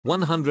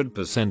100%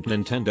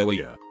 Nintendo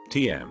year.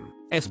 TM.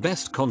 S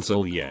best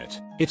console yet.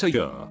 It a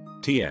year.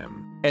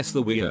 TM. S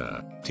the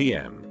year.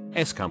 TM.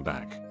 S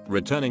comeback.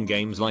 Returning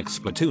games like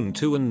Splatoon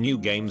 2 and new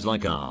games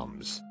like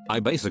ARMS. I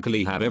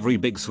basically had every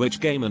big Switch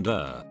game and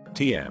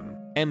TM.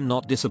 M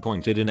not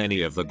disappointed in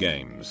any of the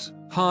games.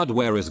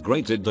 Hardware is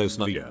great, it does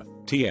no year.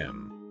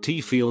 TM.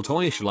 T feel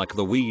toyish like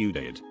the Wii U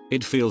did.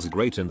 It feels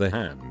great in the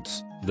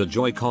hands. The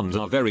Joy-Cons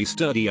are very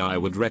sturdy. I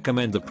would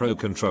recommend the Pro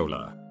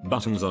controller.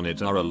 Buttons on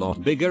it are a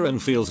lot bigger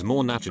and feels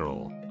more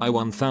natural. I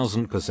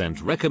 1000%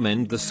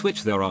 recommend the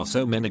Switch, there are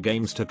so many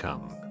games to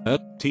come.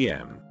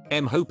 TM.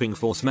 M hoping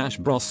for Smash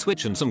Bros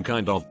Switch and some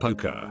kind of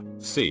poker.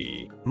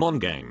 C. Mon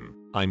game.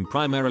 I'm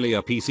primarily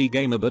a PC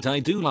gamer, but I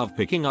do love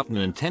picking up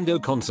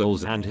Nintendo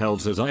consoles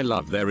handhelds as I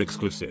love their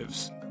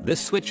exclusives.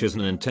 This Switch is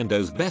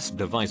Nintendo's best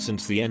device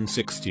since the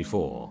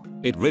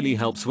N64. It really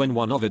helps when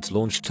one of its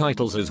launch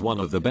titles is one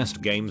of the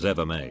best games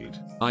ever made.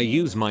 I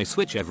use my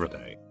Switch every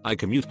day. I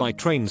commute by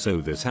train,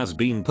 so this has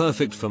been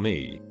perfect for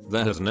me.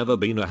 There has never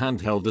been a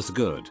handheld this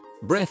good.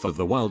 Breath of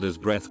the Wild is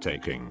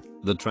breathtaking.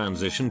 The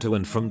transition to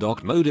and from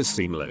dock mode is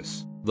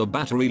seamless. The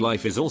battery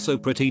life is also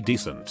pretty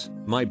decent.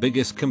 My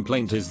biggest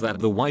complaint is that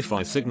the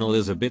Wi-Fi signal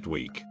is a bit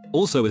weak.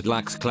 Also, it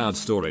lacks cloud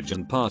storage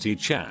and party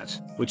chat,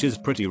 which is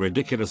pretty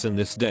ridiculous in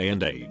this day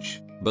and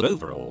age. But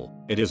overall,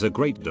 it is a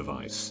great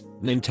device.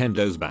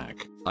 Nintendo's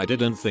back. I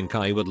didn't think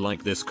I would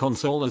like this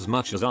console as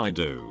much as I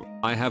do.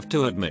 I have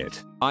to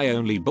admit, I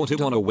only bought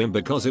it on a whim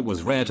because it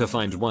was rare to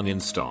find one in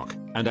stock,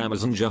 and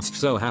Amazon just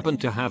so happened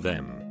to have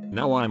them.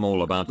 Now I'm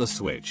all about the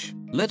Switch.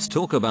 Let's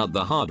talk about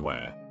the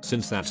hardware,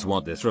 since that's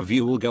what this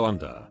review will go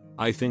under.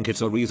 I think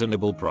it's a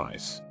reasonable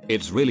price.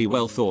 It's really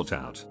well thought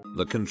out.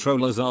 The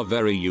controllers are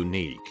very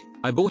unique.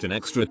 I bought an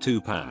extra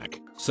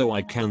 2-pack, so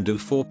I can do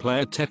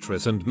 4-player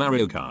Tetris and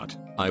Mario Kart.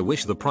 I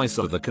wish the price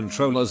of the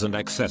controllers and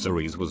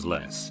accessories was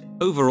less.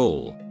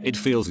 Overall, it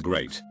feels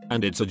great,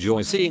 and it's a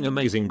joy seeing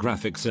amazing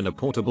graphics in a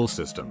portable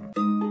system.